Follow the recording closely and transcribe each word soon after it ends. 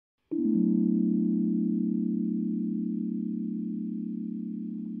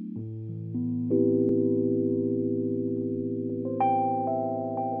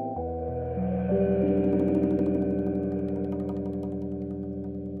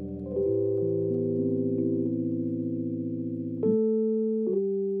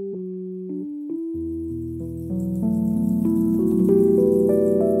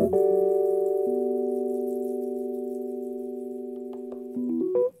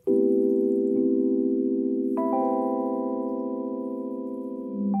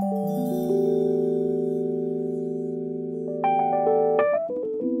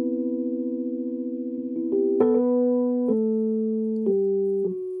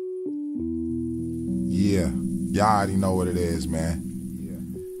Yeah, y'all already know what it is, man.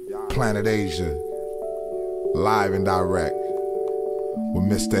 Planet Asia, live and direct with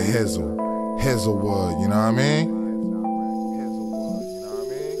Mr. Hizzle, Hizzlewood, you know what I mean?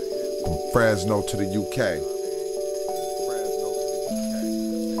 From Fresno to the UK.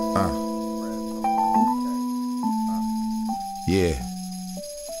 Yeah.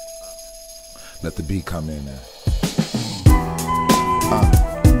 Let the beat come in there.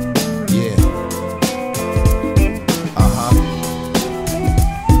 Yeah.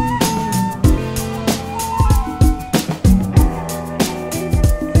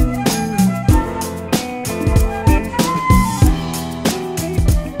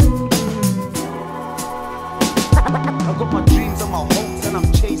 I've got my dreams and my hopes and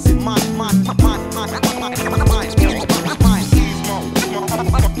I'm chasing mine.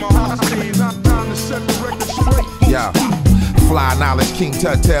 Yeah. Fly knowledge, King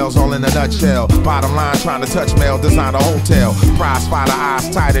Tut Tales, all in a nutshell. Bottom line, trying to touch mail, design a hotel. Prize fighter, eyes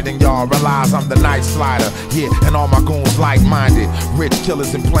tighter than y'all. Realize I'm the night slider. Yeah, and all my goons like-minded. Rich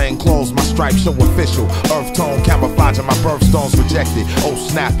killers in plain clothes, my stripes show official. Earth tone, camouflaging my birthstones rejected. Oh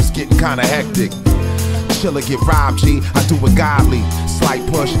snap, it's getting kinda hectic. Chiller get robbed, G, I do it godly. Slight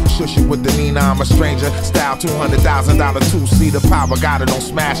push, shush it with the Nina, I'm a stranger. Style $200,000 two-seater, power got it, don't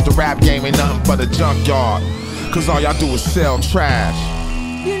smash. The rap game ain't nothing but a junkyard, cause all y'all do is sell trash.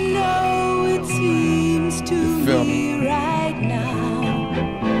 You know it seems to feel me right now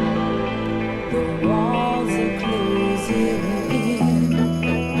the walls are closing in.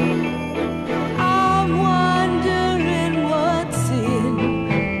 I'm wondering what sin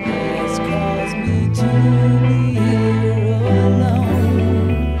has caused me to be here alone.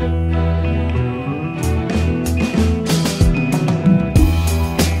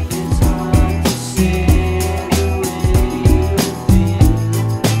 It's hard to say the way you've been.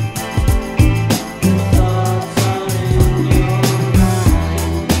 The thoughts are in your mind,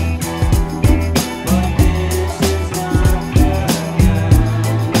 but this is not the kind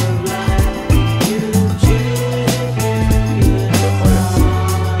of life you choose if you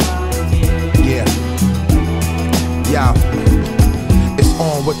Yeah. Yeah. It's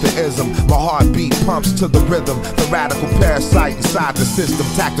on with the ism. My heartbeat pumps to the rhythm. The radical parasite inside the system.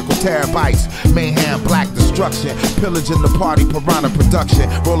 Tactical terabytes. Mayhem, black destruction. Pillaging the party, piranha production.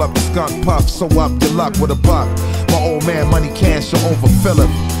 Roll up the skunk puff, sew up your luck with a buck. My old man money can show overfill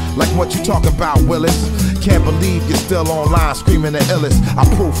him. Like what you talking about, Willis? Can't believe you're still online screaming the illest. I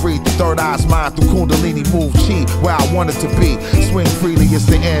proofread the third eye's mind through Kundalini, move chi where I wanted to be. Swing freely, it's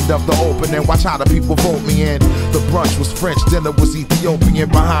the end of the opening. Watch how the people vote me in. The brunch was French, dinner was Ethiopian.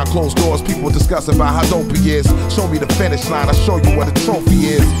 Behind closed doors, people discuss about how dope he is. Show me the finish line, I'll show you what a trophy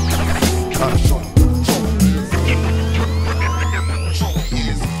is. Show you what a trophy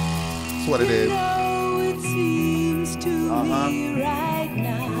is. That's what it is. You know it seems to me right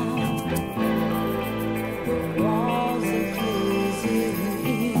now the walls are closing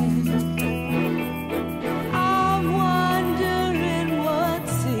in. I'm wondering what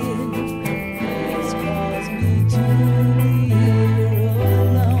sin has caused me to be here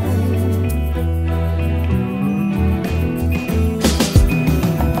alone.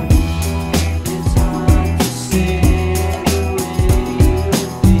 It's hard to say the way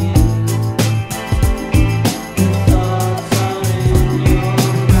you've been. The thoughts are in